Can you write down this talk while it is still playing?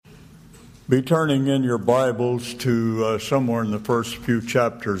Be turning in your Bibles to somewhere in the first few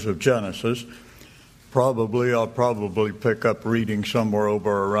chapters of Genesis. I'll probably pick up reading somewhere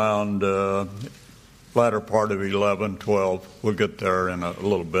over around latter part of 11, 12. We'll get there in a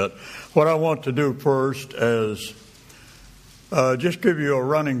little bit. What I want to do first is just give you a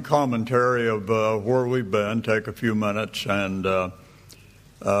running commentary of where we've been, take a few minutes, and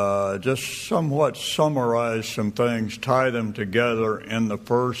just somewhat summarize some things, tie them together in the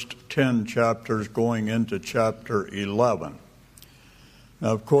first 10 chapters going into chapter 11. Now,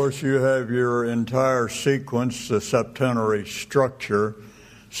 of course, you have your entire sequence, the septenary structure,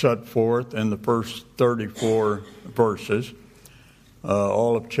 set forth in the first 34 verses.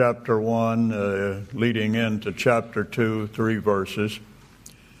 All of chapter 1 leading into chapter 2, 3 verses.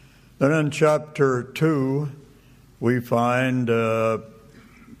 Then in chapter 2, we find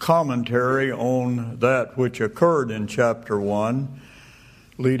commentary on that which occurred in chapter 1,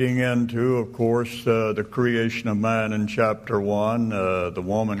 leading into, of course, the creation of man in chapter 1, the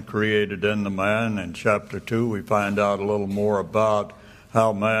woman created in the man. In chapter 2, we find out a little more about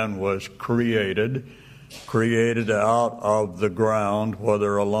how man was created out of the ground,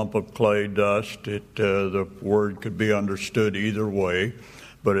 whether a lump of clay dust. The word could be understood either way,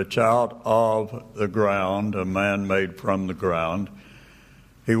 but it's out of the ground, a man made from the ground.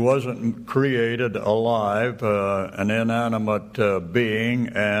 He wasn't created alive, an inanimate being,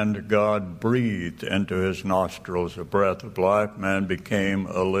 and God breathed into his nostrils a breath of life. Man became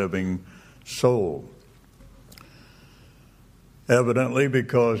a living soul. Evidently,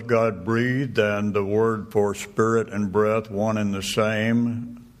 because God breathed, and the word for spirit and breath, one and the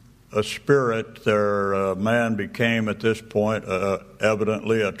same, a spirit, man became at this point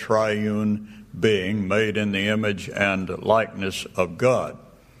evidently a triune being made in the image and likeness of God.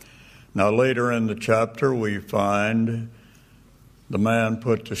 Now, later in the chapter, we find the man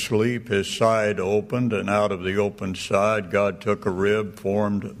put to sleep, his side opened, and out of the open side, God took a rib,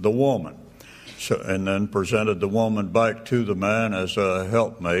 formed the woman, and then presented the woman back to the man as a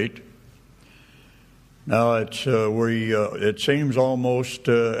helpmate. Now, it seems almost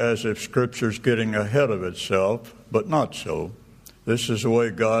as if Scripture's getting ahead of itself, but not so. This is the way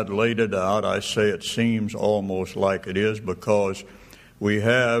God laid it out. I say it seems almost like it is because we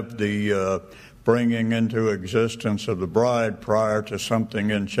have the bringing into existence of the bride prior to something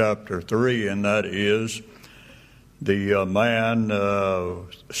in chapter 3, and that is the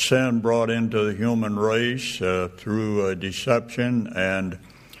sin brought into the human race through deception, and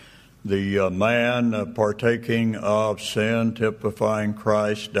the man partaking of sin, typifying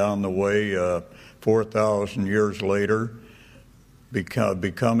Christ down the way 4,000 years later,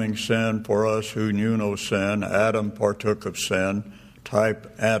 becoming sin for us who knew no sin. Adam partook of sin,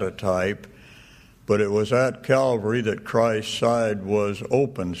 type, antitype, but it was at Calvary that Christ's side was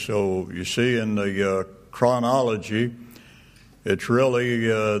opened. So you see in the chronology, it's really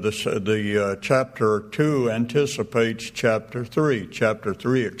the chapter 2 anticipates chapter 3. Chapter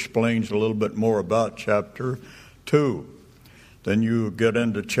 3 explains a little bit more about chapter 2. Then you get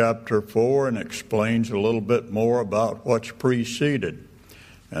into chapter 4 and explains a little bit more about what's preceded.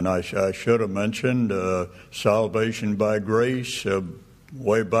 And I should have mentioned salvation by grace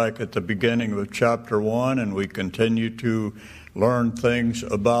way back at the beginning of chapter 1, and we continue to learn things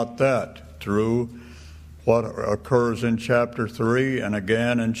about that through what occurs in chapter 3 and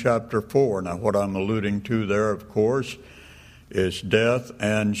again in chapter 4. Now, what I'm alluding to there, of course, is death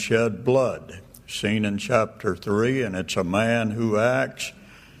and shed blood, seen in chapter 3, and it's a man who acts.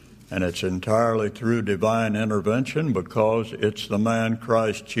 And it's entirely through divine intervention because it's the man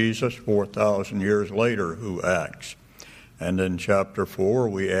Christ Jesus 4,000 years later who acts. And in chapter 4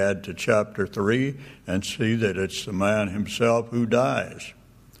 we add to chapter 3 and see that it's the man himself who dies.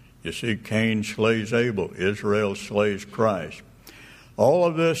 You see, Cain slays Abel, Israel slays Christ. All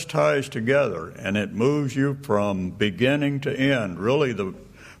of this ties together, and it moves you from beginning to end. Really,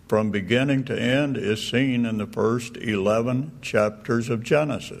 from beginning to end is seen in the first 11 chapters of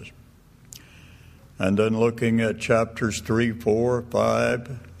Genesis. And then looking at chapters 3, 4,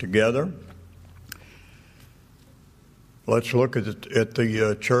 5 together. Let's look at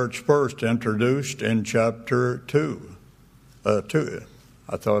the church first, introduced in chapter 2. I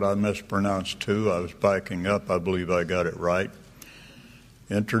thought I mispronounced 2. I was backing up. I believe I got it right.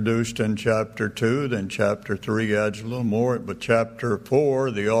 Introduced in chapter 2, then chapter 3 adds a little more. But chapter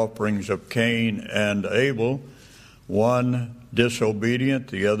 4, the offerings of Cain and Abel, one disobedient,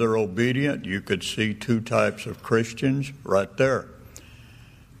 the other obedient. You could see two types of Christians right there.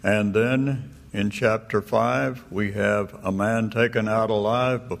 And then in chapter 5, we have a man taken out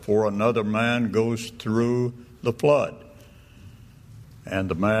alive before another man goes through the flood. And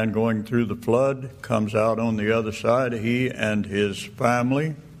the man going through the flood comes out on the other side, he and his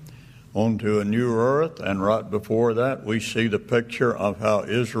family, onto a new earth. And right before that, we see the picture of how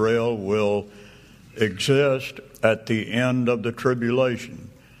Israel will exist at the end of the tribulation.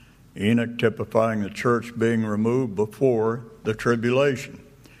 Enoch typifying the church being removed before the tribulation.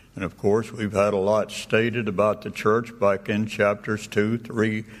 And of course, we've had a lot stated about the church back in chapters 2,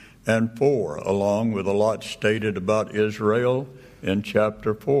 3, and 4, along with a lot stated about Israel in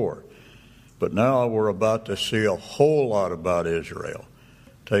chapter 4. But now we're about to see a whole lot about Israel.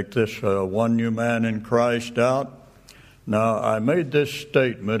 Take this one new man in Christ out. Now, I made this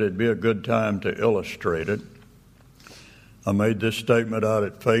statement. It'd be a good time to illustrate it. I made this statement out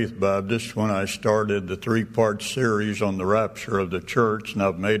at Faith Baptist when I started the 3-part series on the rapture of the church, and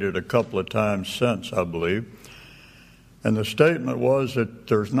I've made it a couple of times since, I believe. And the statement was that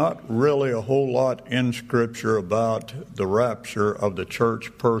there's not really a whole lot in Scripture about the rapture of the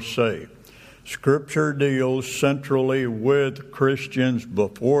church per se. Scripture deals centrally with Christians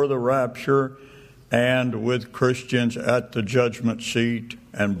before the rapture and with Christians at the judgment seat,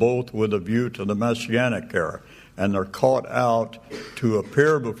 and both with a view to the Messianic era. And they're caught out to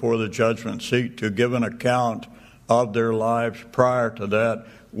appear before the judgment seat to give an account of their lives prior to that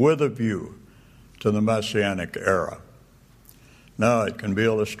with a view to the Messianic era. Now, it can be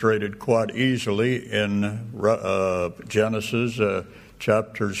illustrated quite easily in Genesis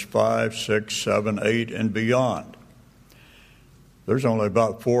chapters 5, 6, 7, 8, and beyond. There's only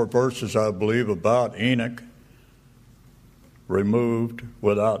about 4 verses, I believe, about Enoch removed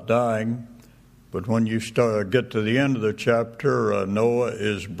without dying. But when you get to the end of the chapter, Noah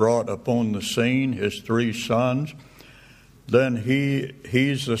is brought upon the scene, his 3 sons. Then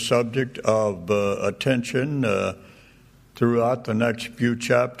he's the subject of attention throughout the next few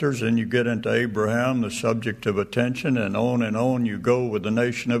chapters. And you get into Abraham, the subject of attention, and on you go with the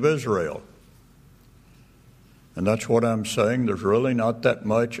nation of Israel. And that's what I'm saying. There's really not that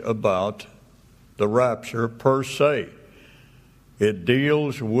much about the rapture per se. It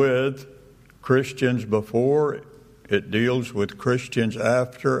deals with Christians before, it deals with Christians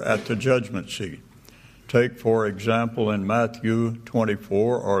after at the judgment seat. Take, for example, in Matthew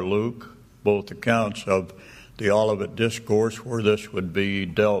 24 or Luke, both accounts of the Olivet Discourse where this would be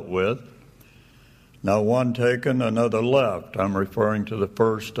dealt with. Now, one taken, another left. I'm referring to the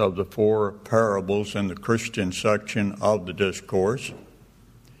first of the 4 parables in the Christian section of the discourse.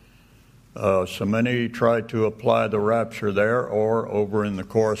 So many try to apply the rapture there or over in the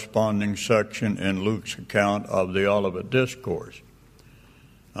corresponding section in Luke's account of the Olivet Discourse.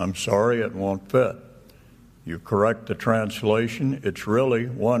 I'm sorry, it won't fit. You correct the translation, it's really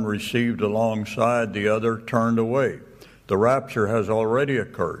one received alongside, the other turned away. The rapture has already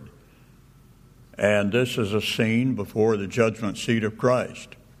occurred. And this is a scene before the judgment seat of Christ.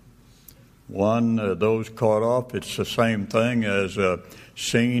 Those caught off, it's the same thing as a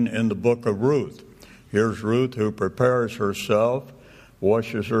scene in the book of Ruth. Here's Ruth who prepares herself,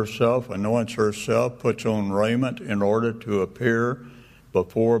 washes herself, anoints herself, puts on raiment in order to appear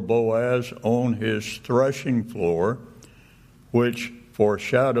before Boaz on his threshing floor, which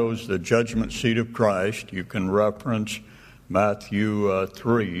foreshadows the judgment seat of Christ. You can reference Matthew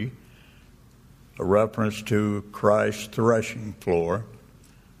 3, a reference to Christ's threshing floor,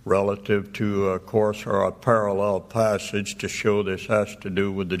 relative to, of course, a parallel passage to show this has to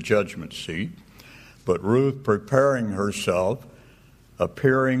do with the judgment seat. But Ruth preparing herself,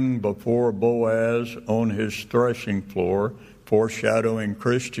 appearing before Boaz on his threshing floor, foreshadowing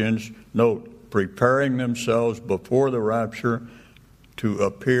Christians, note, preparing themselves before the rapture to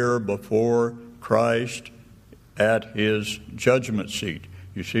appear before Christ at his judgment seat.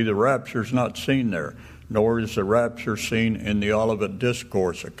 You see, the rapture's not seen there, nor is the rapture seen in the Olivet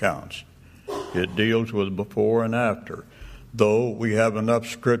Discourse accounts. It deals with before and after, though we have enough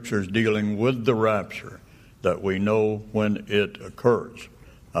scriptures dealing with the rapture that we know when it occurs.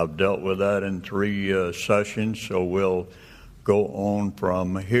 I've dealt with that in 3 sessions, so we'll go on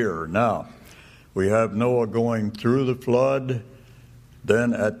from here. Now, we have Noah going through the flood.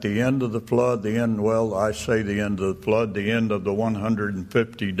 Then at the end of the flood, the end of the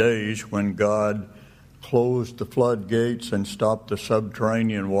 150 days when God closed the floodgates and stopped the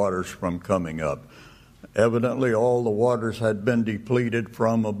subterranean waters from coming up. Evidently, all the waters had been depleted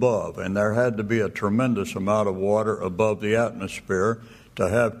from above, and there had to be a tremendous amount of water above the atmosphere to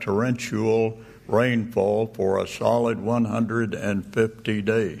have torrential rainfall for a solid 150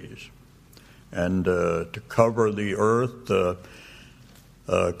 days. And to cover the earth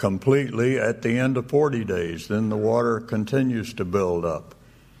completely at the end of 40 days. Then the water continues to build up.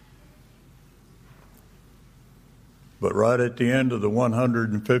 But right at the end of the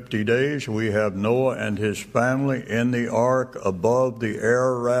 150 days, we have Noah and his family in the ark above the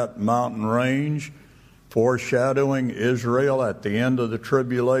Ararat mountain range, foreshadowing Israel at the end of the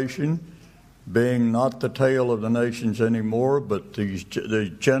tribulation, being not the tail of the nations anymore, but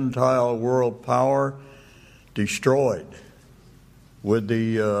the Gentile world power destroyed with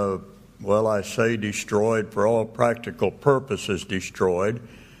the, I say destroyed for all practical purposes destroyed.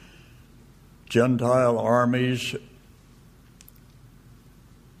 Gentile armies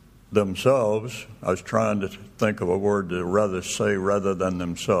themselves, I was trying to think of a word to rather say rather than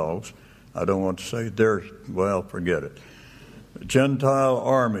themselves. I don't want to say forget it. Gentile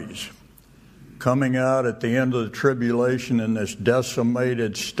armies coming out at the end of the tribulation in this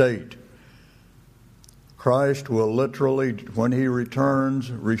decimated state. Christ will literally, when he returns,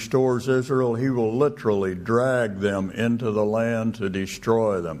 restores Israel, he will literally drag them into the land to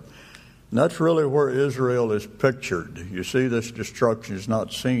destroy them. And that's really where Israel is pictured. You see, this destruction is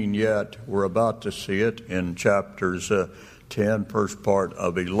not seen yet. We're about to see it in chapters 10, first part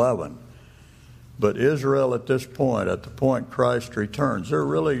of 11. But Israel at this point, at the point Christ returns, they're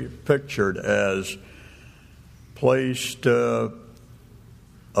really pictured as placed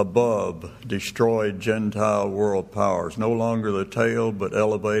above destroyed Gentile world powers, no longer the tail, but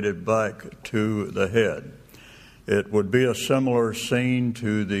elevated back to the head. It would be a similar scene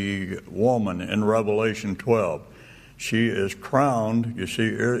to the woman in Revelation 12. She is crowned. You see,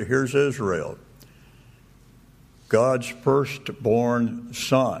 here's Israel, God's firstborn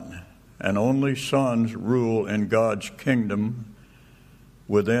son, and only sons rule in God's kingdom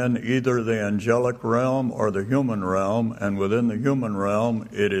within either the angelic realm or the human realm, and within the human realm,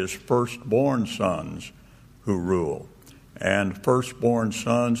 it is firstborn sons who rule. And firstborn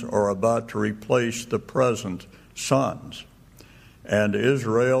sons are about to replace the present sons. And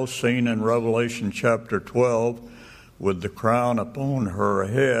Israel, seen in Revelation chapter 12, with the crown upon her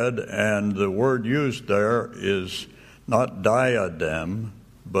head, and the word used there is not diadem,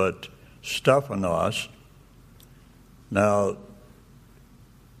 but Stephanos. Now,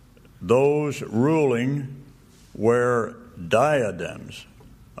 those ruling wear diadems.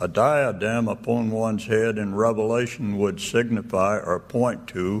 A diadem upon one's head in Revelation would signify or point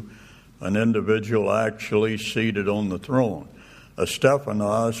to an individual actually seated on the throne. A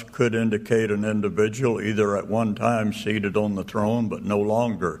Stephanos could indicate an individual either at one time seated on the throne but no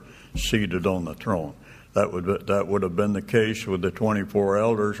longer seated on the throne. That would have been the case with the 24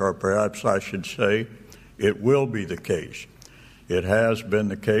 elders, or perhaps I should say it will be the case. It has been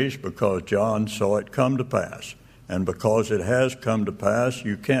the case because John saw it come to pass. And because it has come to pass,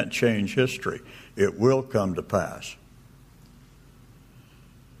 you can't change history. It will come to pass.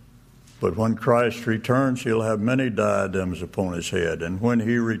 But when Christ returns, he'll have many diadems upon his head. And when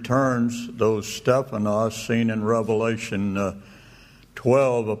he returns, those Stephanos seen in Revelation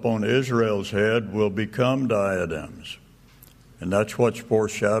 12 upon Israel's head will become diadems. And that's what's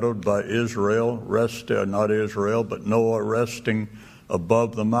foreshadowed by Israel, not Israel, but Noah resting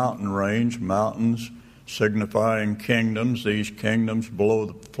above the mountain range, mountains signifying kingdoms. These kingdoms below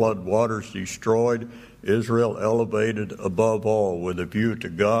the flood waters destroyed, Israel elevated above all with a view to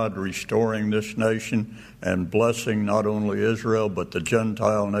God restoring this nation and blessing not only Israel but the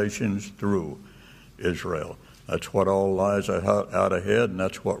Gentile nations through Israel. That's what all lies out ahead, and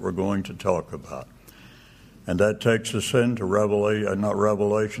that's what we're going to talk about. And that takes us into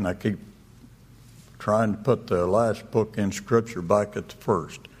Revelation. I keep trying to put the last book in Scripture back at the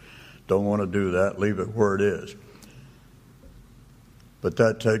first. Don't want to do that. Leave it where it is. But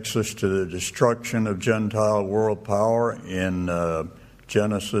that takes us to the destruction of Gentile world power in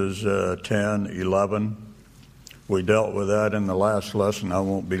Genesis 10:11. We dealt with that in the last lesson. I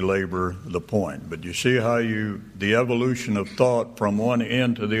won't belabor the point. But you see how the evolution of thought from one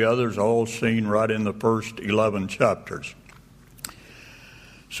end to the other is all seen right in the first 11 chapters.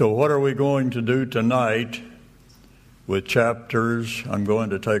 So what are we going to do tonight with chapters? I'm going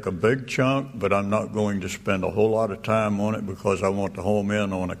to take a big chunk, but I'm not going to spend a whole lot of time on it because I want to home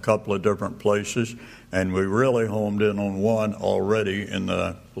in on a couple of different places. And we really homed in on one already in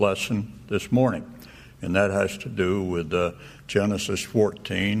the lesson this morning. And that has to do with Genesis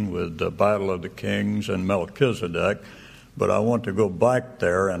 14, with the Battle of the Kings and Melchizedek. But I want to go back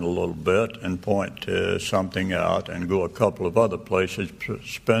there in a little bit and point something out and go a couple of other places,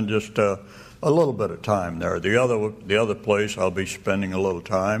 spend just a little bit of time there. The other place I'll be spending a little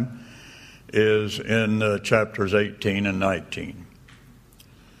time is in chapters 18 and 19.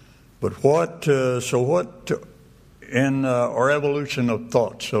 But what in our evolution of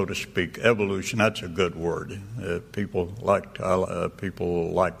thought, so to speak, evolution, that's a good word. People like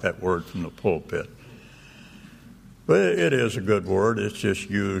that word from the pulpit. But it is a good word. It's just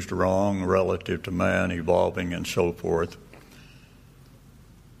used wrong relative to man evolving and so forth.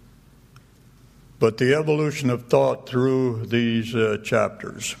 But the evolution of thought through these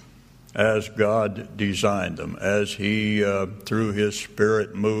chapters, as God designed them, as He, through His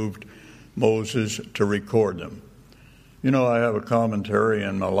Spirit, moved Moses to record them. You know, I have a commentary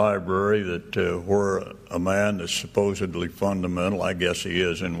in my library that where a man that's supposedly fundamental, I guess he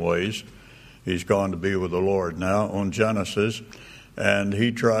is in ways, he's gone to be with the Lord now, on Genesis, and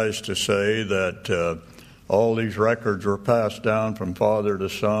he tries to say that all these records were passed down from father to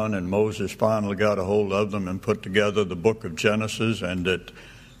son, and Moses finally got a hold of them and put together the book of Genesis, and that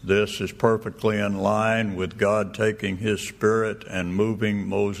this is perfectly in line with God taking His Spirit and moving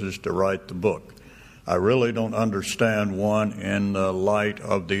Moses to write the book. I really don't understand one in the light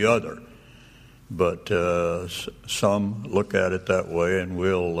of the other, but some look at it that way, and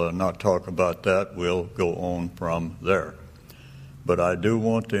we'll not talk about that. We'll go on from there. But I do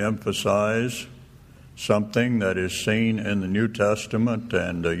want to emphasize something that is seen in the New Testament,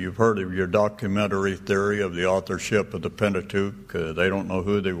 and you've heard of your documentary theory of the authorship of the Pentateuch. They don't know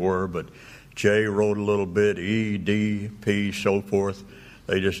who they were, but J wrote a little bit, E, D, P, so forth.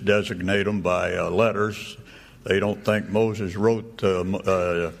 They just designate them by letters. They don't think Moses wrote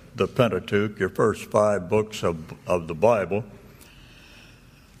the Pentateuch, your first 5 books of the Bible,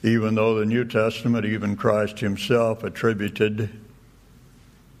 even though the New Testament, even Christ Himself, attributed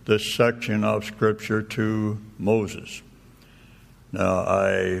this section of Scripture to Moses. Now,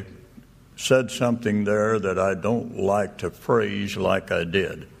 I said something there that I don't like to phrase like I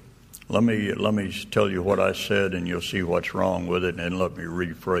did. Let me tell you what I said, and you'll see what's wrong with it, and let me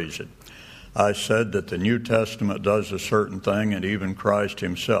rephrase it. I said that the New Testament does a certain thing, and even Christ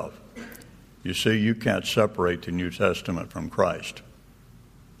Himself. You see, you can't separate the New Testament from Christ.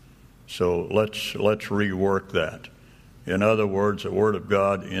 So let's rework that. In other words, the Word of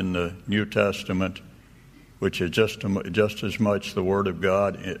God in the New Testament, which is just as much the Word of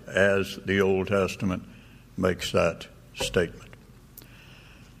God as the Old Testament, makes that statement.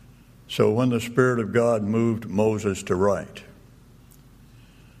 So when the Spirit of God moved Moses to write,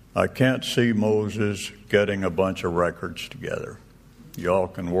 I can't see Moses getting a bunch of records together. Y'all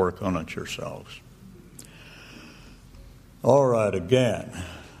can work on it yourselves. All right, again,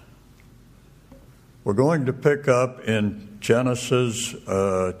 we're going to pick up in Genesis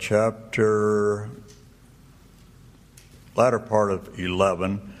chapter, latter part of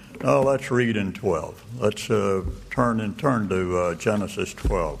 11. No, let's read in 12. Let's turn to Genesis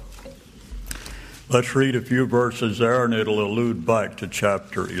 12. Let's read a few verses there, and it'll allude back to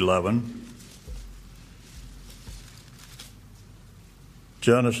chapter 11.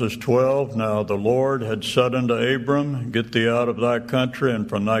 Genesis 12, now the Lord had said unto Abram, Get thee out of thy country and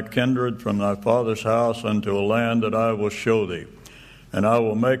from thy kindred, from thy father's house, unto a land that I will show thee. And I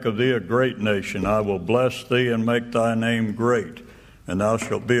will make of thee a great nation. I will bless thee and make thy name great, and thou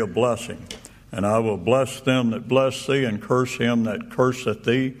shalt be a blessing. And I will bless them that bless thee, and curse him that curseth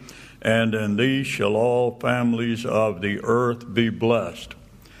thee. And in thee shall all families of the earth be blessed.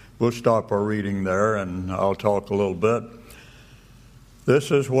 We'll stop our reading there, and I'll talk a little bit. This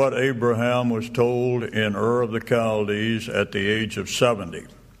is what Abraham was told in Ur of the Chaldees at the age of 70.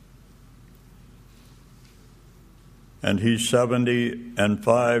 And he's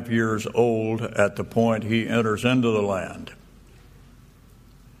 75 years old at the point he enters into the land.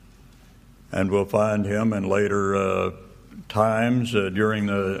 And we'll find him in later times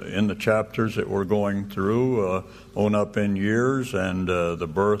in the chapters that we're going through, on up in years, and the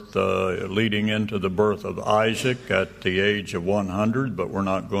birth leading into the birth of Isaac at the age of 100, but we're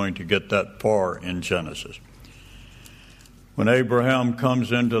not going to get that far in Genesis. When Abraham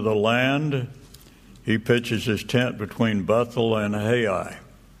comes into the land, he pitches his tent between Bethel and Hai.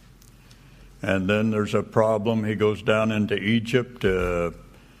 And then there's a problem. He goes down into Egypt,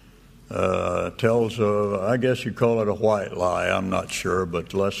 tells, I guess you call it a white lie, I'm not sure,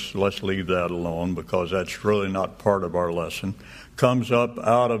 but let's leave that alone because that's really not part of our lesson. Comes up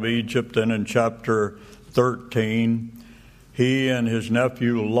out of Egypt, and in chapter 13, he and his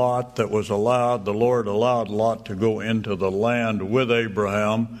nephew Lot the Lord allowed Lot to go into the land with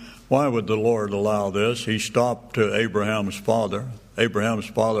Abraham. Why would the Lord allow this? He stopped to Abraham's father. Abraham's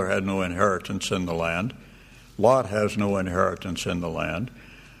father had no inheritance in the land. Lot has no inheritance in the land.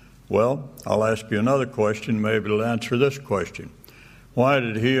 Well, I'll ask you another question. Maybe it'll answer this question. Why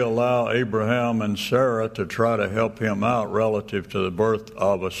did he allow Abraham and Sarah to try to help him out relative to the birth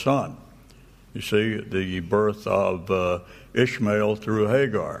of a son? You see, the birth of Ishmael through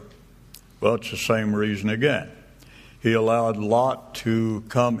Hagar. Well, it's the same reason again. He allowed Lot to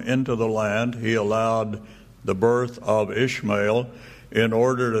come into the land. He allowed the birth of Ishmael in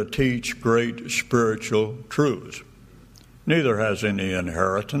order to teach great spiritual truths. Neither has any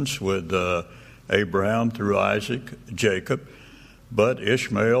inheritance with Abraham through Isaac, Jacob, but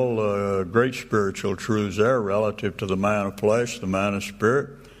Ishmael, great spiritual truths there relative to the man of flesh, the man of spirit.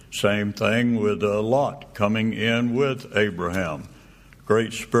 Same thing with Lot coming in with Abraham.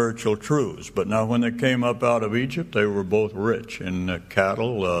 Great spiritual truths. But now when they came up out of Egypt, they were both rich in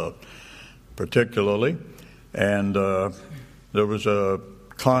cattle particularly. And there was a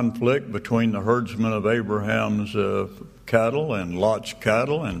conflict between the herdsmen of Abraham's cattle and Lot's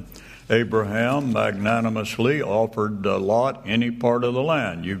cattle, and Abraham magnanimously offered Lot any part of the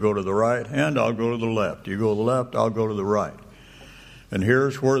land. You go to the right hand, I'll go to the left. You go to the left, I'll go to the right. And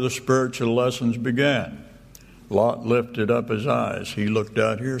here's where the spiritual lessons began. Lot lifted up his eyes. He looked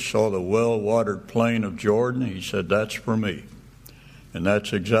out here, saw the well-watered plain of Jordan. He said, that's for me. And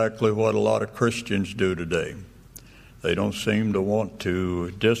that's exactly what a lot of Christians do today. They don't seem to want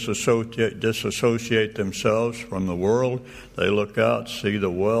to disassociate themselves from the world. They look out, see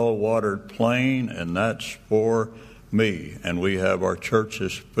the well-watered plain, and that's for me. And we have our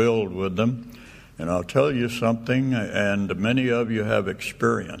churches filled with them. And I'll tell you something, and many of you have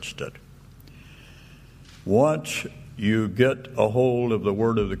experienced it. Once you get a hold of the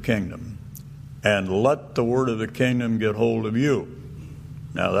word of the kingdom, and let the word of the kingdom get hold of you.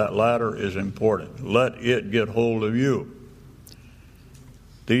 Now that latter is important. Let it get hold of you.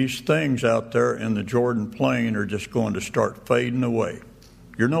 These things out there in the Jordan Plain are just going to start fading away.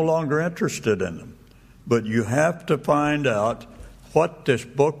 You're no longer interested in them. But you have to find out what this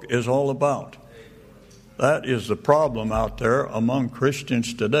book is all about. That is the problem out there among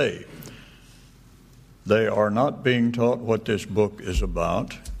Christians today. They are not being taught what this book is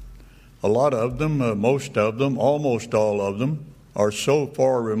about. A lot of them, most of them, almost all of them, are so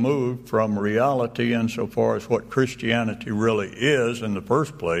far removed from reality insofar as what Christianity really is in the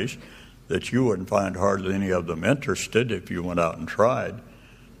first place that you wouldn't find hardly any of them interested if you went out and tried.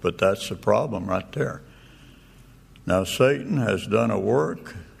 But that's the problem right there. Now Satan has done a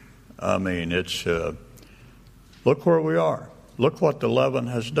work. I mean, it's look where we are. Look what the leaven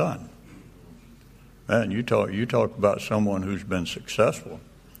has done. Man, you talk about someone who's been successful.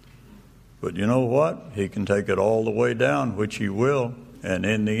 But you know what? He can take it all the way down, which he will. And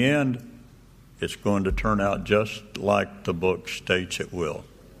in the end, it's going to turn out just like the book states it will.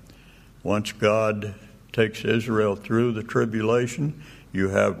 Once God takes Israel through the tribulation, you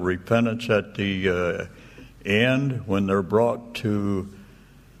have repentance at the end when they're brought to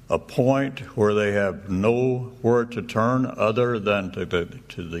a point where they have nowhere to turn other than to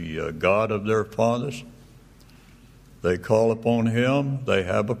the God of their fathers. They call upon Him. They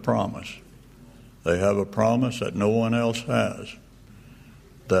have a promise. They have a promise that no one else has.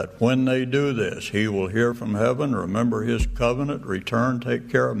 That when they do this, He will hear from heaven, remember His covenant, return, take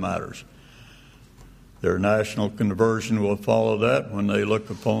care of matters. Their national conversion will follow that when they look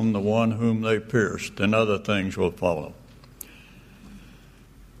upon the one whom they pierced, and other things will follow.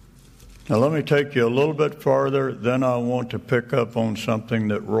 Now let me take you a little bit farther, then I want to pick up on something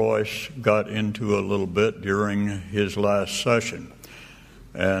that Royce got into a little bit during his last session.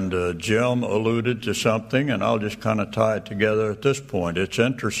 And Jim alluded to something, and I'll just kind of tie it together at this point. It's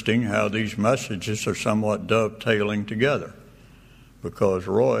interesting how these messages are somewhat dovetailing together, because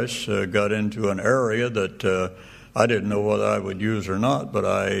Royce got into an area that I didn't know whether I would use or not, but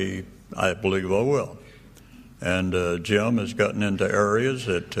I believe I will. And Jim has gotten into areas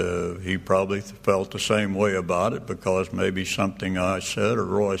that he probably felt the same way about it, because maybe something I said or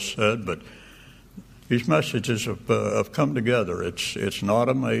Royce said, but these messages have come together. It's not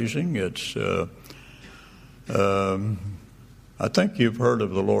amazing. It's I think you've heard of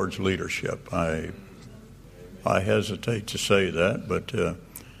the Lord's leadership. I hesitate to say that, but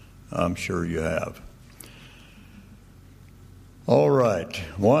I'm sure you have. All right.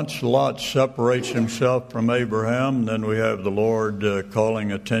 Once Lot separates himself from Abraham, then we have the Lord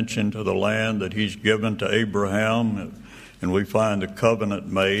calling attention to the land that He's given to Abraham. And we find the covenant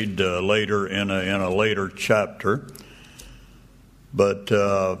made later in a later chapter. But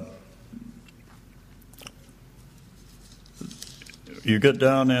you get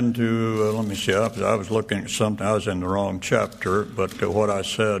down into, let me see, I was looking at something, I was in the wrong chapter, but what I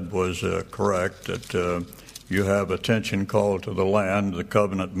said was correct, that you have attention called to the land, the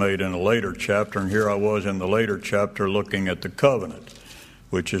covenant made in a later chapter, and here I was in the later chapter looking at the covenant,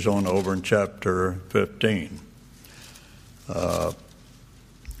 which is on over in chapter 15. I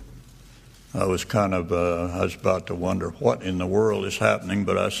was about to wonder what in the world is happening,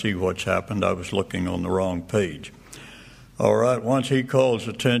 but I see what's happened. I was looking on the wrong page. All right, once he calls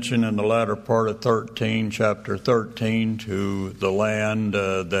attention in the latter part of chapter 13, to the land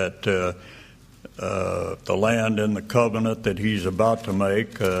the land in the covenant that he's about to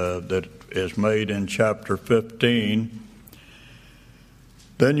make, that is made in chapter 15.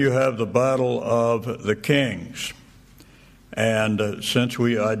 Then you have the battle of the kings. And since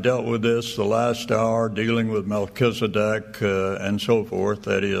I dealt with this the last hour, dealing with Melchizedek and so forth,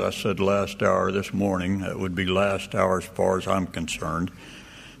 that is, I said last hour this morning, that would be last hour as far as I'm concerned,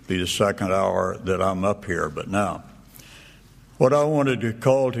 be the second hour that I'm up here. But now, what I wanted to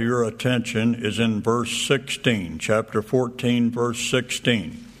call to your attention is in verse 16, chapter 14, verse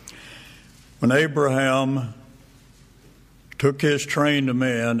 16. When Abraham took his trained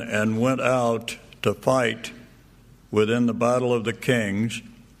men and went out to fight within the battle of the kings,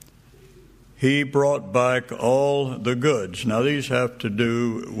 he brought back all the goods. Now, these have to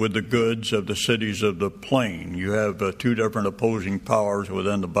do with the goods of the cities of the plain. You have two different opposing powers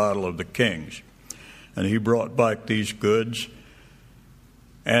within the battle of the kings. And he brought back these goods,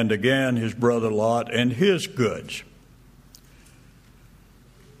 and again his brother Lot and his goods.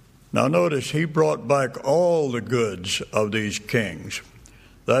 Now, notice he brought back all the goods of these kings.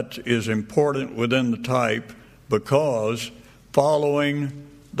 That is important within the type, because following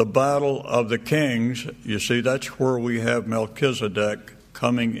the battle of the kings, you see, that's where we have Melchizedek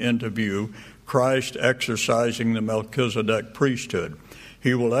coming into view, Christ exercising the Melchizedek priesthood.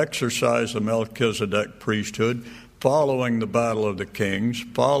 He will exercise the Melchizedek priesthood following the battle of the kings,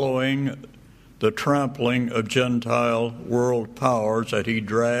 following the trampling of Gentile world powers that he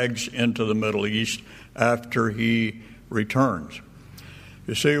drags into the Middle East after he returns.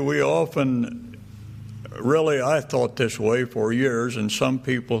 You see, we often really, I thought this way for years, and some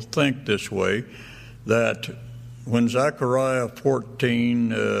people think this way, that when Zechariah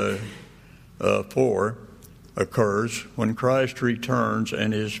 14:4 occurs, when Christ returns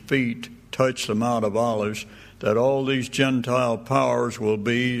and his feet touch the Mount of Olives, that all these Gentile powers will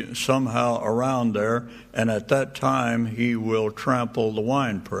be somehow around there, and at that time he will trample the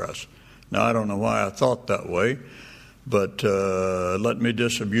winepress. Now, I don't know why I thought that way, but let me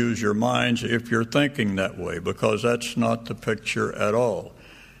disabuse your minds if you're thinking that way, because that's not the picture at all.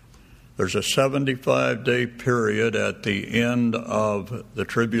 There's a 75-day period at the end of the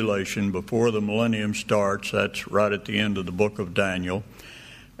tribulation before the millennium starts. That's right at the end of the book of Daniel.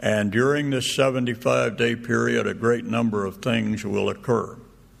 And during this 75-day period, a great number of things will occur.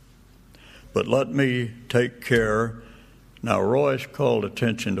 But let me take care. Now, Royce called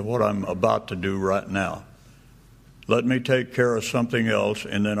attention to what I'm about to do right now. Let me take care of something else,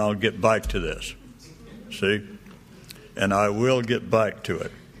 and then I'll get back to this. See? And I will get back to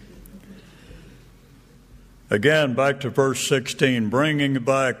it. Again, back to verse 16, bringing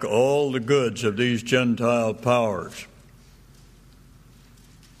back all the goods of these Gentile powers.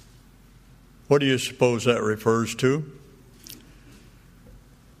 What do you suppose that refers to?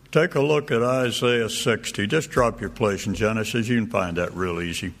 Take a look at Isaiah 60. Just drop your place in Genesis. You can find that real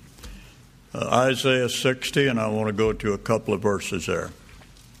easy. Isaiah 60, and I want to go to a couple of verses there.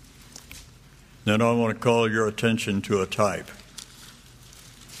 Then I want to call your attention to a type.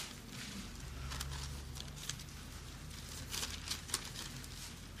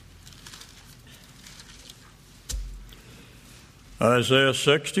 Isaiah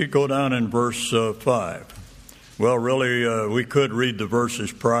 60, go down in verse 5. Well, really, we could read the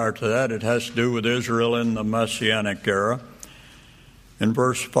verses prior to that. It has to do with Israel in the Messianic era. In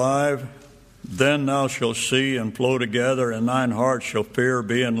verse 5, then thou shalt see and flow together, and thine heart shall fear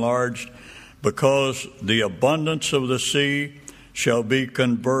be enlarged, because the abundance of the sea shall be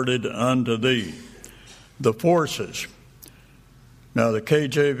converted unto thee. The forces. Now, the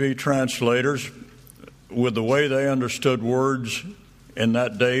KJV translators, with the way they understood words in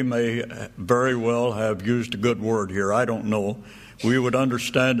that day, may very well have used a good word here. I don't know. We would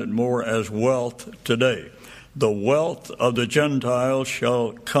understand it more as wealth today. The wealth of the Gentiles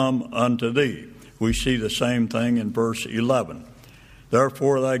shall come unto thee. We see the same thing in verse 11.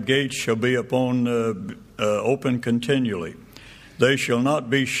 Therefore thy gates shall be open continually. They shall not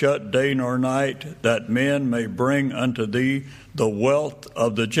be shut day nor night, that men may bring unto thee the wealth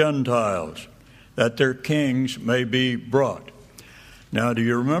of the Gentiles, that their kings may be brought. Now, do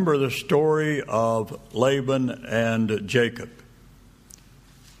you remember the story of Laban and Jacob?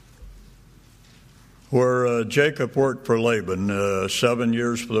 Where Jacob worked for Laban 7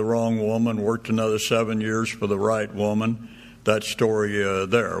 years for the wrong woman, worked another 7 years for the right woman. That story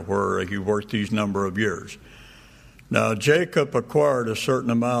there, where he worked these number of years. Now, Jacob acquired a certain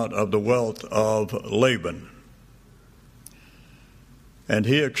amount of the wealth of Laban, and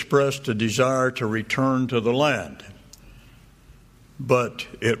he expressed a desire to return to the land. But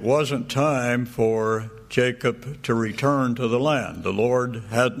it wasn't time for Jacob to return to the land. The Lord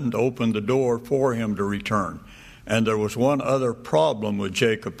hadn't opened the door for him to return. And there was one other problem with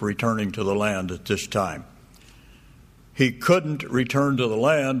Jacob returning to the land at this time. He couldn't return to the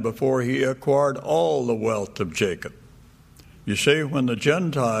land before he acquired all the wealth of Jacob. You see, when the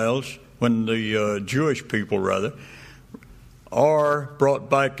Jewish people are brought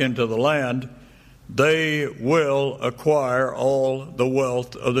back into the land, they will acquire all the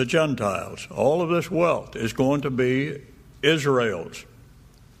wealth of the Gentiles. All of this wealth is going to be Israel's.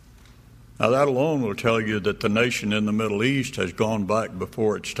 Now, that alone will tell you that the nation in the Middle East has gone back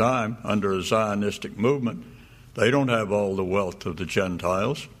before its time under a Zionistic movement. They don't have all the wealth of the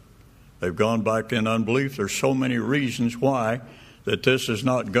Gentiles. They've gone back in unbelief. There's so many reasons why that this is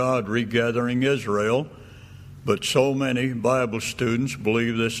not God regathering Israel, but so many Bible students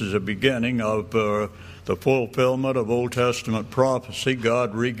believe this is a beginning of the fulfillment of Old Testament prophecy,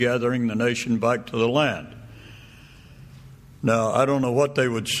 God regathering the nation back to the land. Now, I don't know what they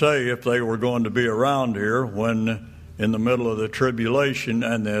would say if they were going to be around here when in the middle of the tribulation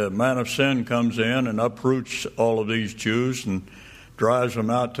and the man of sin comes in and uproots all of these Jews and drives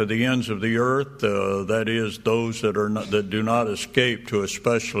them out to the ends of the earth, that is, those that do not escape to a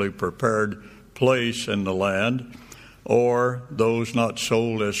specially prepared place in the land, or those not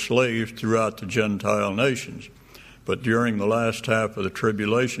sold as slaves throughout the Gentile nations. But during the last half of the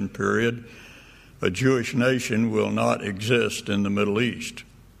tribulation period, a Jewish nation will not exist in the Middle East.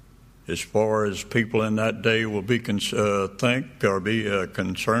 As far as people in that day will be concerned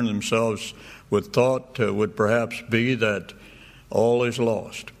themselves with thought, would perhaps be that all is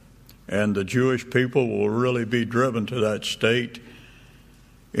lost. And the Jewish people will really be driven to that state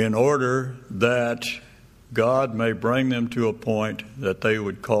in order that God may bring them to a point that they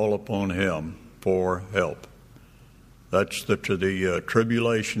would call upon Him for help. That's the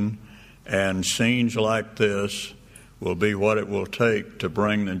tribulation, and scenes like this will be what it will take to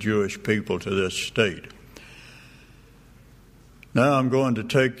bring the Jewish people to this state. Now I'm going to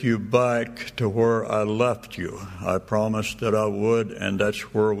take you back to where I left you. I promised that I would, and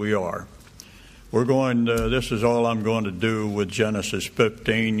that's where we are. This is all I'm going to do with Genesis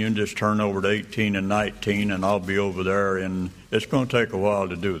 15. You can just turn over to 18 and 19, and I'll be over there. And it's going to take a while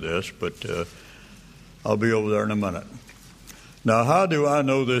to do this, but I'll be over there in a minute. Now, how do I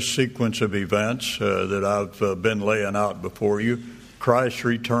know this sequence of events that I've been laying out before you? Christ's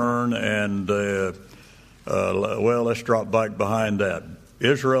return and, let's drop back behind that.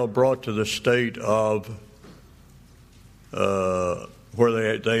 Israel brought to the state of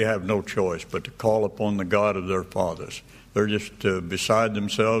where they have no choice but to call upon the God of their fathers. They're just beside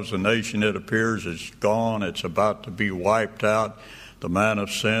themselves. The nation, it appears, is gone. It's about to be wiped out. The man of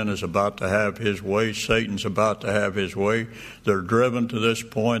sin is about to have his way. Satan's about to have his way. They're driven to this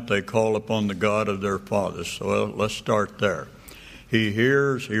point. They call upon the God of their fathers. So let's start there. He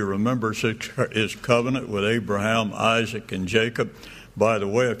hears, he remembers his covenant with Abraham, Isaac, and Jacob. By the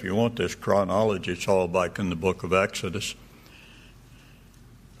way, if you want this chronology, it's all back in the book of Exodus.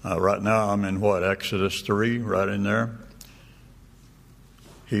 Right now I'm in Exodus 3, right in there.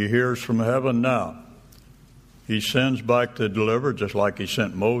 He hears from heaven now. He sends back to deliver, just like he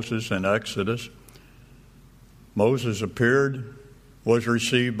sent Moses in Exodus. Moses appeared, was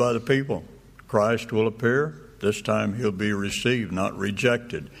received by the people. Christ will appear. This time he'll be received, not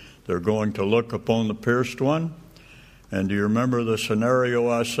rejected. They're going to look upon the pierced one. And do you remember the scenario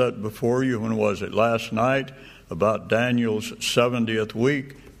I set before you? When was it? Last night, about Daniel's 70th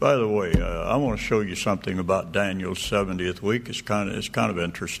week. By the way, I want to show you something about Daniel's 70th week. It's kind of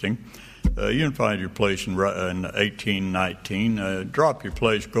interesting. You can find your place in 1819. Drop your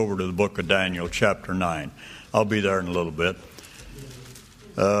place, go over to the book of Daniel, chapter 9. I'll be there in a little bit.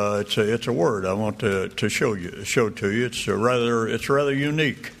 It's a word I want to show to you. It's rather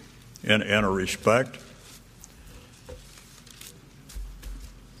unique in a respect.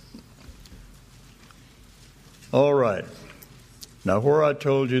 All right. Now, where I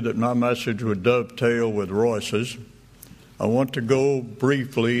told you that my message would dovetail with Royce's, I want to go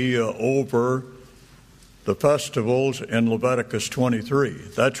briefly over the festivals in Leviticus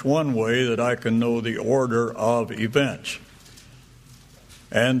 23. That's one way that I can know the order of events.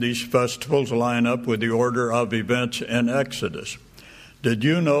 And these festivals line up with the order of events in Exodus. Did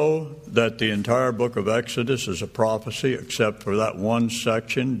you know that the entire book of Exodus is a prophecy, except for that one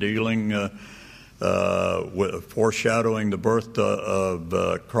section dealing with foreshadowing the birth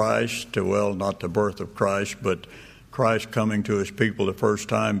of Christ? Well, not the birth of Christ, but Christ coming to his people the first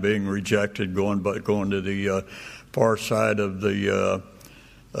time, being rejected, going to the far side of the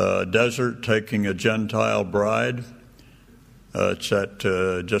desert, taking a Gentile bride. It's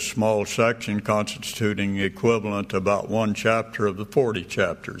that just small section constituting equivalent to about one chapter of the 40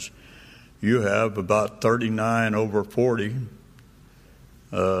 chapters. You have about 39 over 40.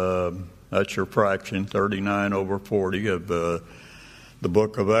 That's your fraction, 39 over 40 of the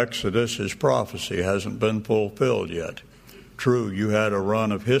book of Exodus is prophecy, hasn't been fulfilled yet. True, you had a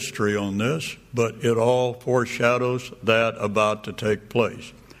run of history on this, but it all foreshadows that about to take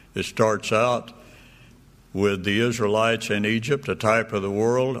place. It starts out with the Israelites in Egypt, a type of the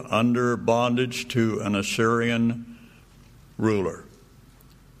world, under bondage to an Assyrian ruler.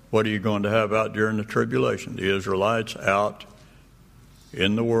 What are you going to have out during the tribulation? The Israelites out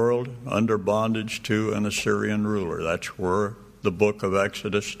in the world under bondage to an Assyrian ruler. That's where the book of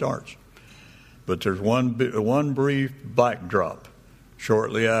Exodus starts. But there's one brief backdrop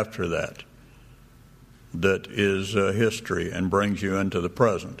shortly after that is history and brings you into the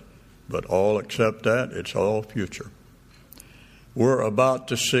present. But all except that, it's all future. We're about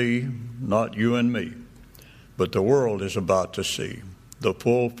to see, not you and me, but the world is about to see the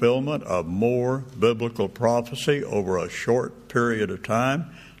fulfillment of more biblical prophecy over a short period of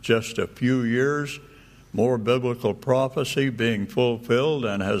time, just a few years, more biblical prophecy being fulfilled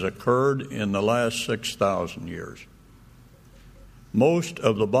than has occurred in the last 6,000 years. Most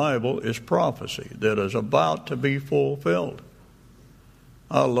of the Bible is prophecy that is about to be fulfilled.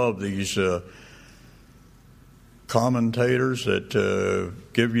 I love these commentators that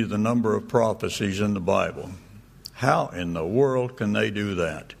give you the number of prophecies in the Bible. How in the world can they do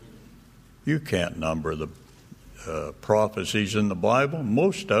that? You can't number the prophecies in the Bible.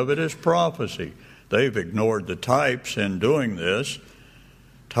 Most of it is prophecy. They've ignored the types in doing this.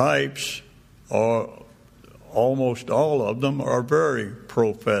 Types are, almost all of them are very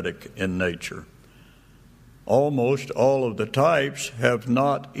prophetic in nature. Almost all of the types have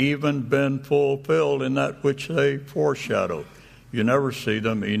not even been fulfilled in that which they foreshadow. You never see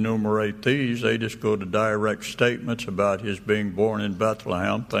them enumerate these. They just go to direct statements about his being born in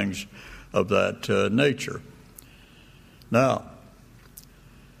Bethlehem, things of that nature. Now,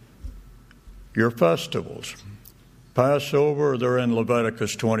 your festivals. Passover, they're in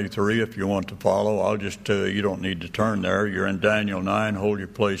Leviticus 23 if you want to follow. I'll just, you don't need to turn there. You're in Daniel 9. Hold your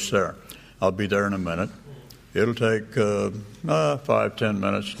place there. I'll be there in a minute. It'll take 5-10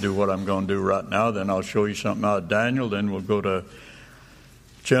 minutes to do what I'm going to do right now. Then I'll show you something out of Daniel. Then we'll go to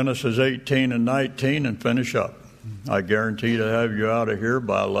Genesis 18 and 19 and finish up. I guarantee to have you out of here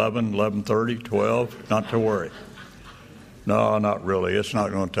by 11, 11:30, 12. Not to worry. No, not really. It's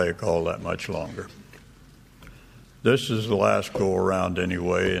not going to take all that much longer. This is the last go-around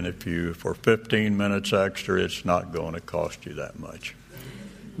anyway, and if you, for 15 minutes extra, it's not going to cost you that much.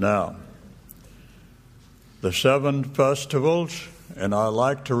 Now, the 7 festivals, and I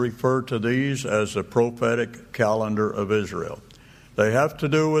like to refer to these as the prophetic calendar of Israel. They have to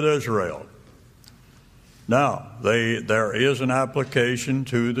do with Israel. Now, there is an application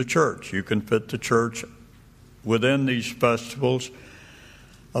to the church. You can fit the church within these festivals,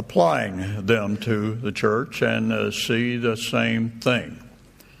 applying them to the church and see the same thing,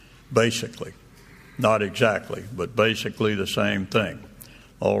 basically. Not exactly, but basically the same thing.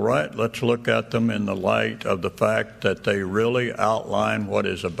 All right, let's look at them in the light of the fact that they really outline what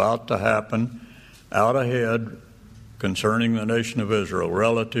is about to happen out ahead concerning the nation of Israel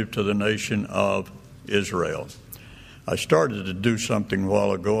relative to the nation of Israel. I started to do something a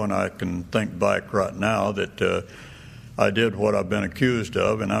while ago, and I can think back right now that I did what I've been accused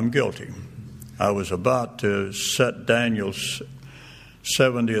of, and I'm guilty. I was about to set Daniel's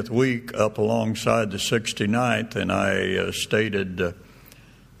 70th week up alongside the 69th, and I stated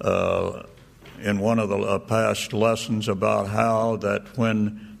in one of the past lessons about how that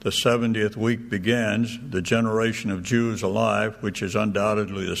when the 70th week begins, the generation of Jews alive, which is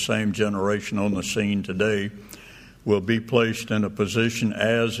undoubtedly the same generation on the scene today, will be placed in a position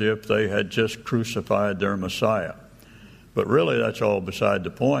as if they had just crucified their Messiah. But really that's all beside the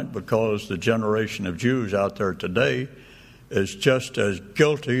point, because the generation of Jews out there today is just as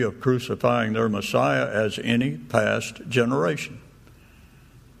guilty of crucifying their Messiah as any past generation.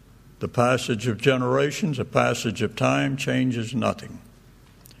 The passage of generations, a passage of time, changes nothing.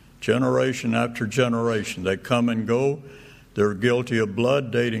 Generation after generation, they come and go. They're guilty of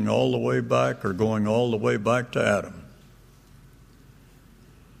blood dating all the way back or going all the way back to Adam.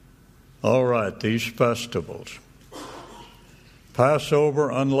 All right, these festivals. Passover,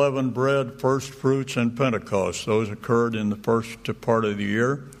 unleavened bread, first fruits, and Pentecost. Those occurred in the first part of the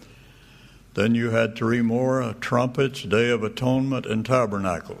year. Then you had 3 more, trumpets, Day of Atonement, and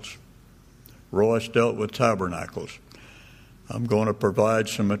tabernacles. Royce dealt with tabernacles. I'm going to provide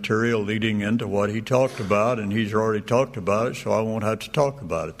some material leading into what he talked about, and he's already talked about it, so I won't have to talk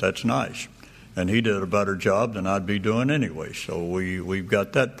about it. That's nice. And he did a better job than I'd be doing anyway, so we've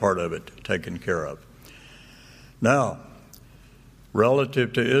got that part of it taken care of. Now,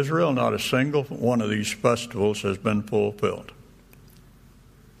 relative to Israel, not a single one of these festivals has been fulfilled.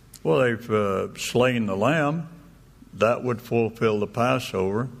 Well, they've slain the lamb. That would fulfill the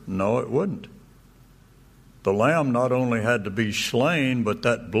Passover. No, it wouldn't. The lamb not only had to be slain, but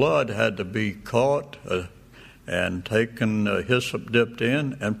that blood had to be caught and taken, hyssop dipped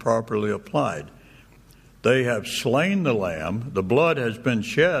in, and properly applied. They have slain the lamb. The blood has been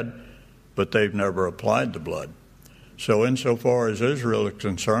shed, but they've never applied the blood. So insofar as Israel is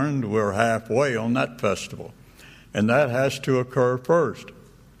concerned, we're halfway on that festival. And that has to occur first.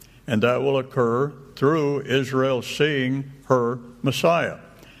 And that will occur through Israel seeing her Messiah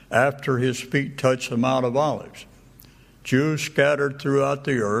after his feet touch the Mount of Olives. Jews scattered throughout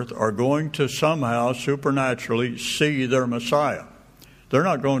the earth are going to somehow supernaturally see their Messiah. They're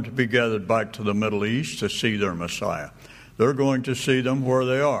not going to be gathered back to the Middle East to see their Messiah. They're going to see them where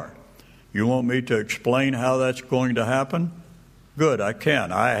they are. You want me to explain how that's going to happen? Good, I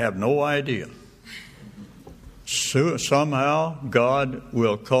can. I have no idea. Somehow God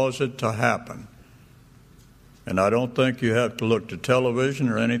will cause it to happen. And I don't think you have to look to television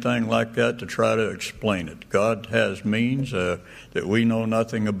or anything like that to try to explain it. God has means that we know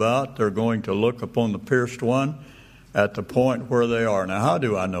nothing about. They're going to look upon the pierced one at the point where they are. Now, how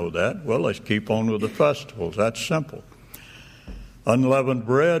do I know that? Well, let's keep on with the festivals. That's simple. Unleavened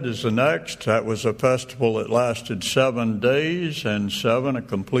bread is the next. That was a festival that lasted 7 days, and 7, a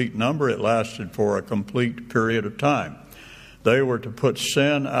complete number. It lasted for a complete period of time. They were to put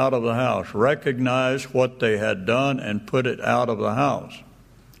sin out of the house, recognize what they had done, and put it out of the house.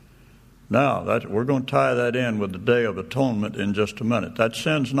 Now, we're going to tie that in with the Day of Atonement in just a minute. That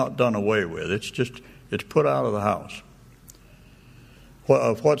sin's not done away with. It's put out of the house.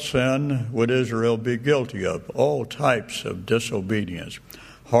 Of what sin would Israel be guilty of? All types of disobedience.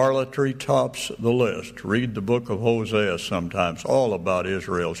 Harlotry tops the list. Read the book of Hosea sometimes, all about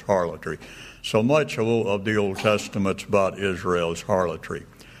Israel's harlotry. So much of the Old Testament's about Israel's harlotry.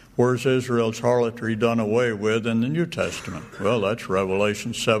 Where's Israel's harlotry done away with in the New Testament? Well, that's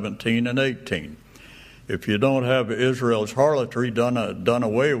Revelation 17 and 18. If you don't have Israel's harlotry done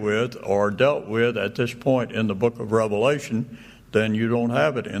away with or dealt with at this point in the book of Revelation, then you don't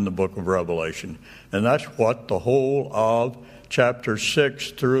have it in the book of Revelation. And that's what the whole of chapter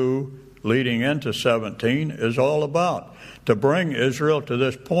 6 through leading into 17 is all about, to bring Israel to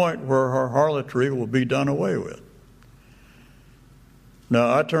this point where her harlotry will be done away with.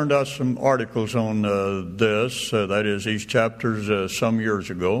 Now, I turned out some articles on this, that is, these chapters some years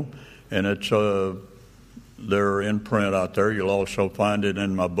ago, and they're in print out there. You'll also find it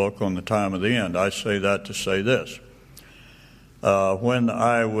in my book on the time of the end. I say that to say this. When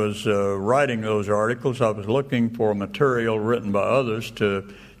I was writing those articles, I was looking for material written by others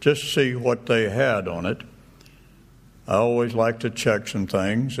to just see what they had on it. I always like to check some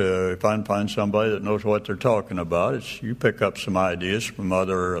things. If I can find somebody that knows what they're talking about, you pick up some ideas from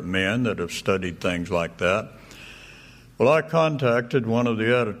other men that have studied things like that. Well, I contacted one of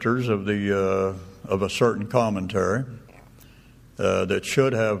the editors of a certain commentary that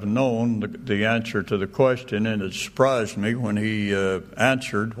should have known the answer to the question, and it surprised me when he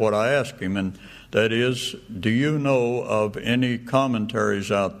answered what I asked him, and that is, do you know of any commentaries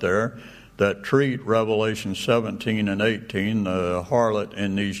out there that treat Revelation 17 and 18, the harlot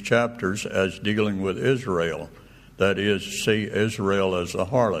in these chapters, as dealing with Israel? That is, see Israel as the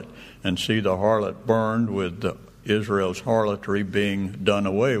harlot, and see the harlot burned with Israel's harlotry being done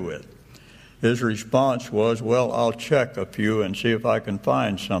away with. His response was, well, I'll check a few and see if I can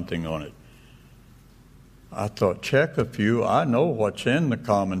find something on it. I thought, check a few? I know what's in the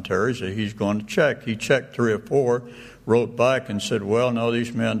commentaries that he's going to check. He checked 3 or 4, wrote back and said, well, no,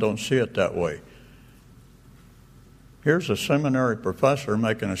 these men don't see it that way. Here's a seminary professor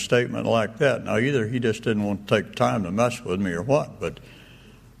making a statement like that. Now, either he just didn't want to take time to mess with me or what, but,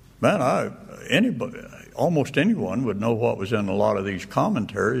 man, almost anyone would know what was in a lot of these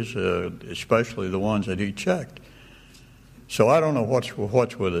commentaries, especially the ones that he checked. So I don't know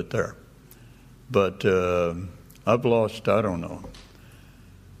what's with it there. But I've lost, I don't know.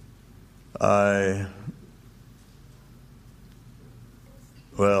 I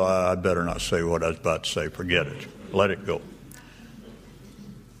better not say what I was about to say. Forget it. Let it go.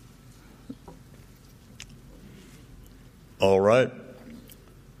 All right.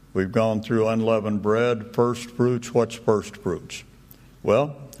 We've gone through unleavened bread, first fruits. What's first fruits?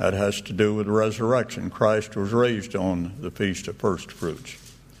 Well, that has to do with resurrection. Christ was raised on the Feast of First Fruits.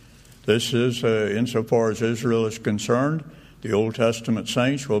 This is, insofar as Israel is concerned, the Old Testament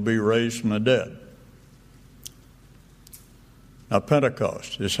saints will be raised from the dead. Now,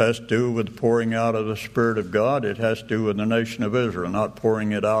 Pentecost, this has to do with the pouring out of the Spirit of God. It has to do with the nation of Israel, not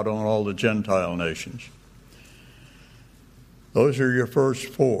pouring it out on all the Gentile nations. Those are your first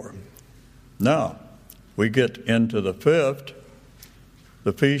four. Now, we get into the fifth,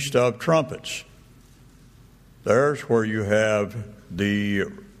 the Feast of Trumpets. There's where you have the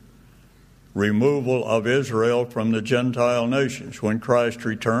removal of Israel from the Gentile nations. When Christ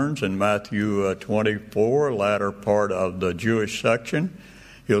returns in Matthew 24, latter part of the Jewish section,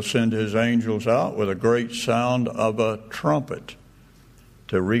 he'll send his angels out with a great sound of a trumpet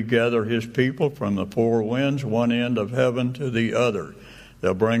to regather his people from the four winds, one end of heaven to the other.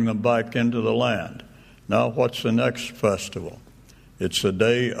 They'll bring them back into the land. Now, what's the next festival? It's the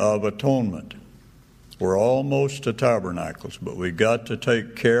Day of Atonement. We're almost to Tabernacles, but we got to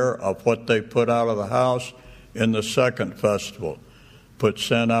take care of what they put out of the house in the second festival. Put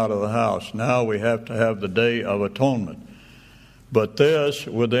sin out of the house. Now we have to have the Day of Atonement. But this,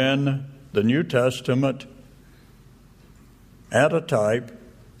 within the New Testament, antitype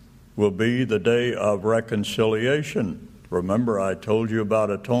will be the Day of Reconciliation. Remember, I told you about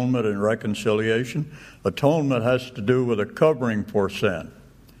atonement and reconciliation. Atonement has to do with a covering for sin.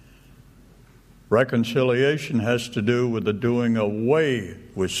 Reconciliation has to do with the doing away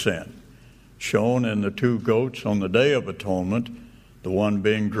with sin, shown in the two goats on the Day of Atonement, the one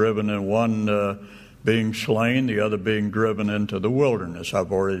being driven and one being slain, the other being driven into the wilderness.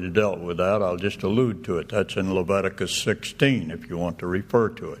 I've already dealt with that. I'll just allude to it. That's in Leviticus 16 if you want to refer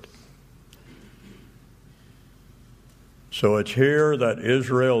to it. So it's here that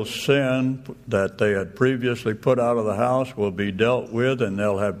Israel's sin that they had previously put out of the house will be dealt with, and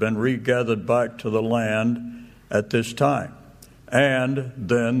they'll have been regathered back to the land at this time. And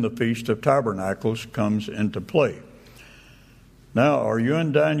then the Feast of Tabernacles comes into play. Now, are you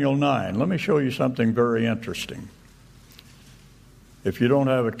in Daniel 9? Let me show you something very interesting. If you don't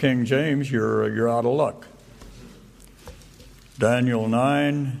have a King James, you're out of luck. Daniel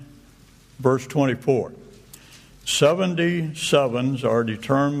 9, verse 24. 77s are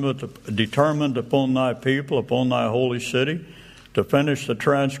determined upon thy people, upon thy holy city, to finish the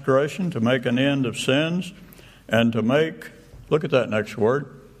transgression, to make an end of sins, and to make, look at that next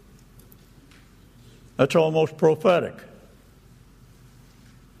word, that's almost prophetic.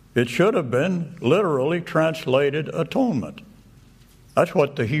 It should have been literally translated atonement. That's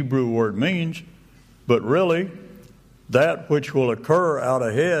what the Hebrew word means, but really, that which will occur out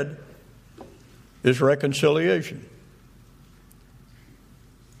ahead is reconciliation.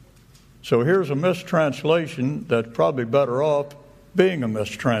 So here's a mistranslation that's probably better off being a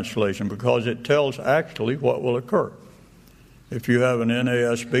mistranslation because it tells actually what will occur. If you have an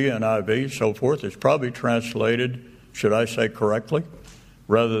NASB, NIV, so forth, it's probably translated, should I say correctly,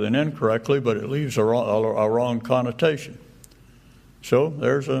 rather than incorrectly, but it leaves a wrong connotation. So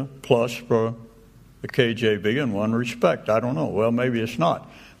there's a plus for the KJV in one respect. I don't know. Well, maybe it's not,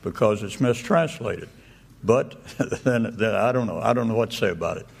 because it's mistranslated. But then I don't know. I don't know what to say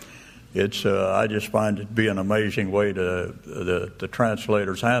about it. It's I just find it to be an amazing way the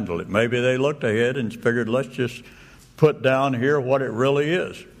translators handle it. Maybe they looked ahead and figured, let's just put down here what it really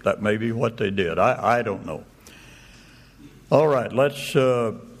is. That may be what they did. I don't know. All right, let's...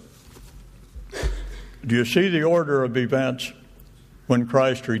 do you see the order of events when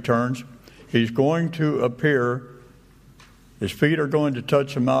Christ returns? He's going to appear. His feet are going to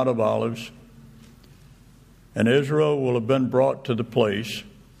touch the Mount of Olives, and Israel will have been brought to the place.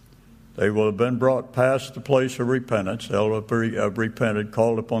 They will have been brought past the place of repentance. They'll have repented,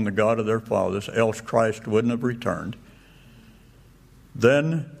 called upon the God of their fathers, else Christ wouldn't have returned.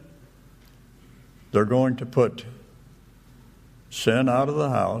 Then they're going to put sin out of the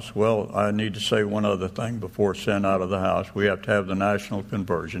house. Well, I need to say one other thing before sin out of the house. We have to have the national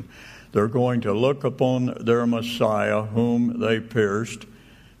conversion. They're going to look upon their Messiah whom they pierced.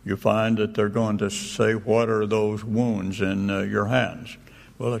 You find that they're going to say, what are those wounds in your hands?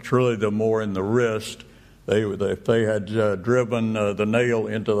 Well, it's really the more in the wrist. If they had driven the nail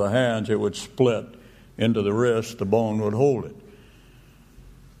into the hands, it would split into the wrist. The bone would hold it.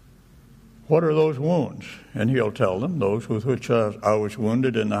 What are those wounds? And he'll tell them, those with which I was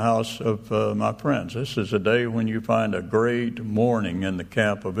wounded in the house of my friends. This is a day when you find a great mourning in the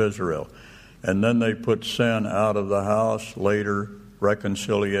camp of Israel. And then they put sin out of the house, later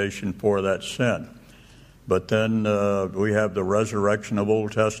reconciliation for that sin. But then we have the resurrection of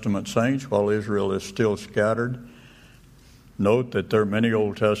Old Testament saints while Israel is still scattered. note that there are many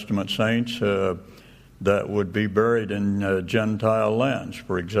Old Testament saints that would be buried in Gentile lands.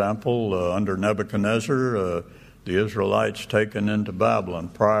 For example, under Nebuchadnezzar, the Israelites taken into Babylon.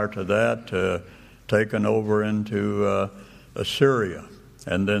 Prior to that, taken over into Assyria.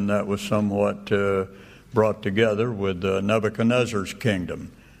 And then that was somewhat brought together with Nebuchadnezzar's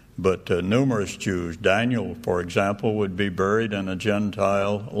kingdom. But numerous Jews, Daniel, for example, would be buried in a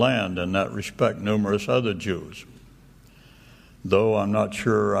Gentile land. In that respect, numerous other Jews. Though I'm not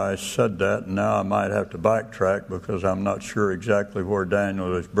sure I said that, and now I might have to backtrack because I'm not sure exactly where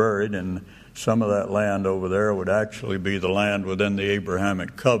Daniel is buried, and some of that land over there would actually be the land within the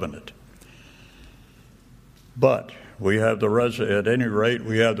Abrahamic covenant. But we have at any rate,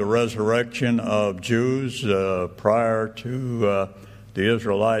 we have the resurrection of Jews prior to the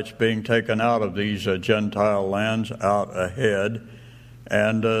Israelites being taken out of these Gentile lands out ahead.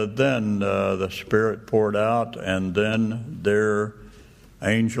 And then the Spirit poured out, and then their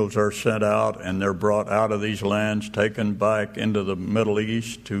angels are sent out, and they're brought out of these lands, taken back into the Middle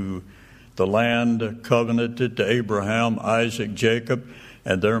East to the land covenanted to Abraham, Isaac, Jacob,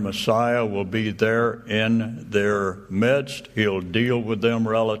 and their Messiah will be there in their midst. He'll deal with them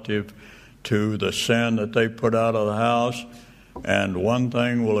relative to the sin that they put out of the house, and one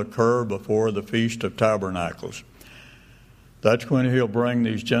thing will occur before the Feast of Tabernacles. That's when he'll bring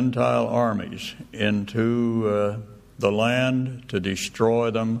these Gentile armies into the land to destroy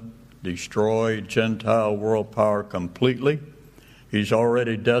them, destroy Gentile world power completely. He's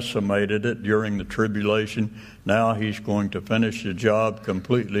already decimated it during the tribulation. Now he's going to finish the job,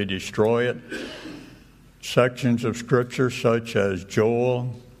 completely destroy it. Sections of Scripture such as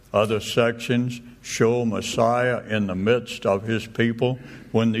Joel, other sections, show Messiah in the midst of his people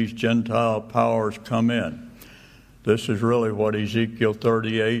when these Gentile powers come in. This is really what Ezekiel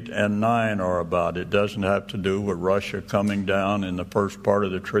 38 and 9 are about. It doesn't have to do with Russia coming down in the first part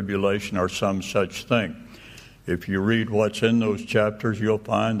of the tribulation or some such thing. If you read what's in those chapters, you'll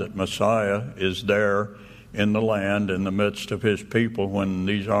find that Messiah is there in the land in the midst of his people when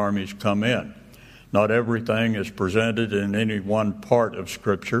these armies come in. Not everything is presented in any one part of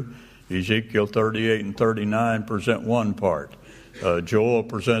Scripture. Ezekiel 38 and 39 present one part. Joel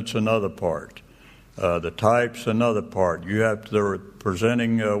presents another part. The types, another part. They're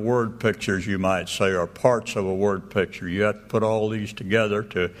presenting word pictures, you might say, or parts of a word picture. You have to put all these together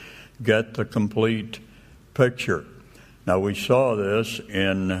to get the complete picture. Now, we saw this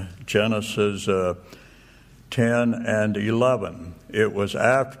in Genesis 10 and 11. It was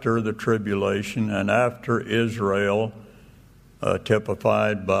after the tribulation and after Israel,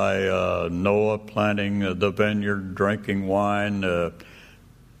 typified by Noah planting the vineyard, drinking wine,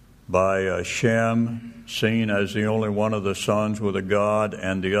 by Shem, seen as the only one of the sons with a God,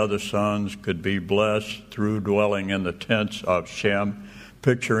 and the other sons could be blessed through dwelling in the tents of Shem,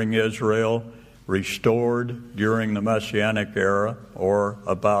 picturing Israel restored during the Messianic era, or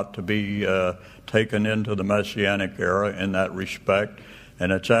about to be taken into the Messianic era in that respect.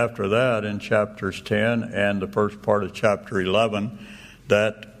 And it's after that, in chapters 10 and the first part of chapter 11,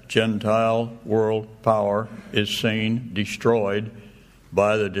 that Gentile world power is seen destroyed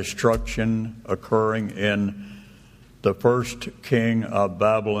by the destruction occurring in the first king of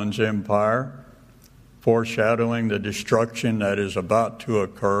Babylon's empire, foreshadowing the destruction that is about to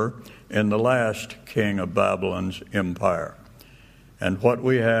occur in the last king of Babylon's empire. And what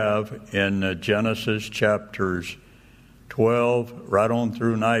we have in Genesis chapters 12 right on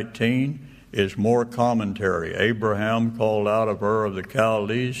through 19 is more commentary. Abraham called out of Ur of the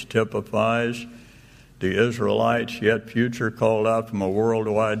Chaldees typifies the Israelites, yet future, called out from a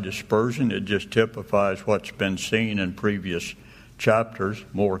worldwide dispersion. It just typifies what's been seen in previous chapters,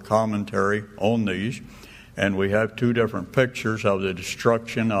 more commentary on these. And we have two different pictures of the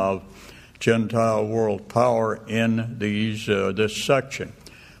destruction of Gentile world power in this section.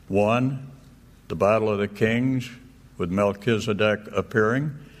 One, the Battle of the Kings with Melchizedek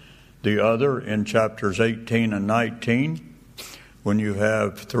appearing. The other in chapters 18 and 19, when you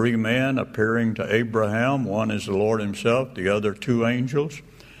have three men appearing to Abraham. One is the Lord himself, the other two angels.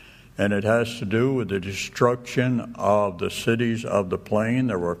 And it has to do with the destruction of the cities of the plain.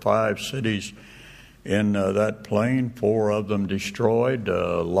 There were 5 cities in that plain, 4 of them destroyed.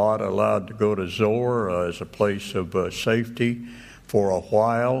 Lot allowed to go to Zoar as a place of safety for a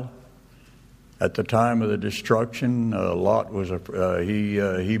while. At the time of the destruction, Lot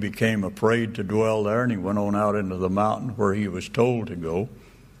he became afraid to dwell there, and he went on out into the mountain where he was told to go.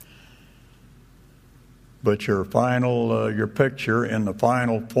 But your picture in the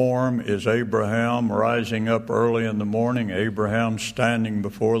final form is Abraham rising up early in the morning. Abraham standing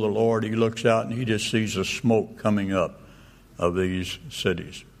before the Lord. He looks out and he just sees the smoke coming up of these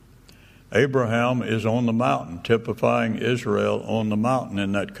cities. Abraham is on the mountain, typifying Israel on the mountain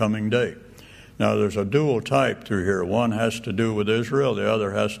in that coming day. Now, there's a dual type through here. One has to do with Israel, the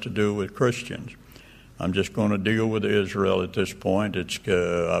other has to do with Christians. I'm just going to deal with Israel at this point.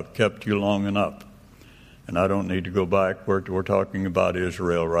 I've kept you long enough, and I don't need to go back. We're talking about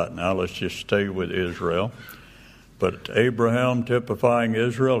Israel right now. Let's just stay with Israel. But Abraham typifying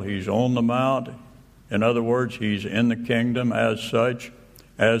Israel, he's on the mount. In other words, he's in the kingdom as such,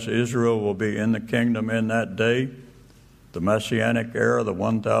 as Israel will be in the kingdom in that day. The Messianic era, the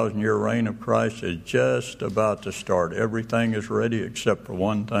 1,000-year reign of Christ, is just about to start. Everything is ready except for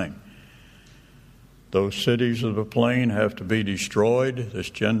one thing. Those cities of the plain have to be destroyed. This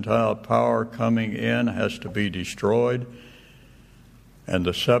Gentile power coming in has to be destroyed. And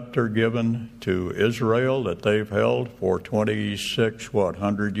the scepter given to Israel that they've held for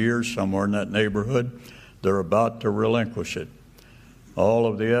 100 years, somewhere in that neighborhood, they're about to relinquish it. All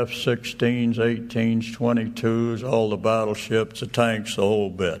of the F-16s, 18s, 22s, all the battleships, the tanks, the whole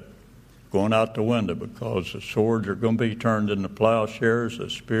bit, going out the window because the swords are going to be turned into plowshares, the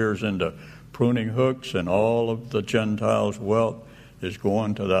spears into pruning hooks, and all of the Gentiles' wealth is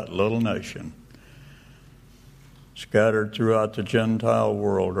going to that little nation. Scattered throughout the Gentile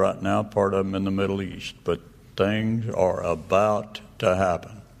world right now, part of them in the Middle East. But things are about to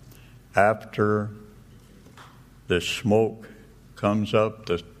happen. After this smoke comes up,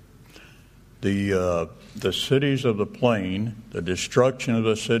 the cities of the plain, the destruction of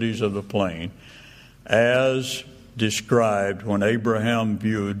the cities of the plain, as described when Abraham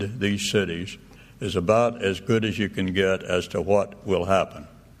viewed these cities, is about as good as you can get as to what will happen.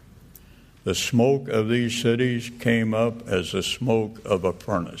 The smoke of these cities came up as the smoke of a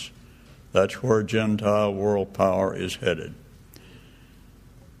furnace. That's where Gentile world power is headed.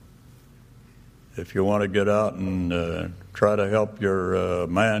 If you want to get out and try to help your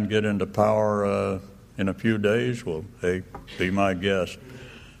man get into power in a few days, well, hey, be my guest.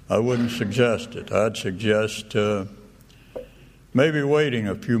 I wouldn't suggest it. I'd suggest maybe waiting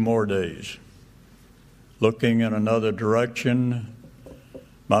a few more days, looking in another direction.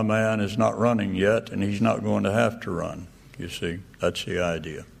 My man is not running yet, and he's not going to have to run. You see, that's the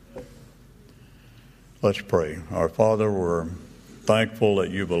idea. Let's pray. Our Father, we're thankful that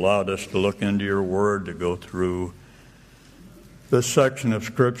you've allowed us to look into your word, to go through this section of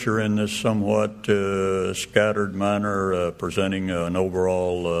Scripture in this somewhat scattered manner, presenting an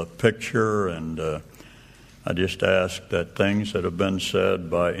overall picture. And I just ask that things that have been said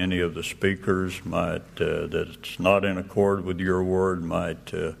by any of the speakers might, that it's not in accord with your word,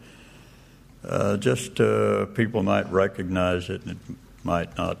 might people might recognize it, and it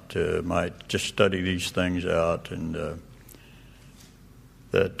might not, might just study these things out, and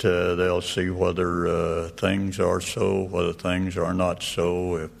that they'll see whether things are so, whether things are not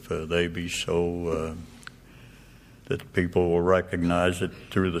so. If they be so, that people will recognize it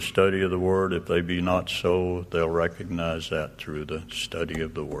through the study of the Word. If they be not so, they'll recognize that through the study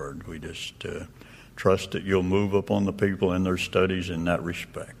of the Word. We just trust that you'll move upon the people in their studies in that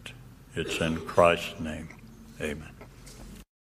respect. It's in Christ's name. Amen.